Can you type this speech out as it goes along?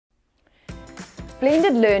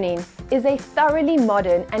Blended learning is a thoroughly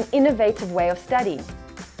modern and innovative way of studying,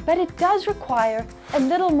 but it does require a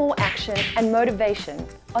little more action and motivation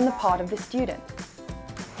on the part of the student.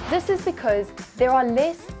 This is because there are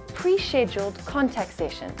less pre-scheduled contact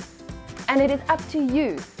sessions, and it is up to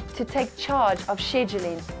you to take charge of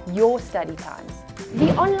scheduling your study times.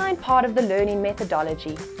 The online part of the learning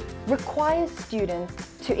methodology requires students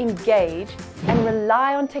to engage and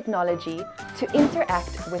rely on technology to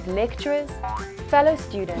interact with lecturers, fellow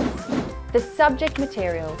students, the subject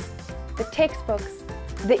materials, the textbooks,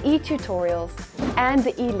 the e-tutorials, and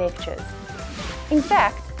the e-lectures. In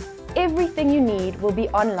fact, everything you need will be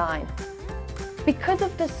online. Because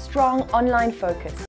of this strong online focus,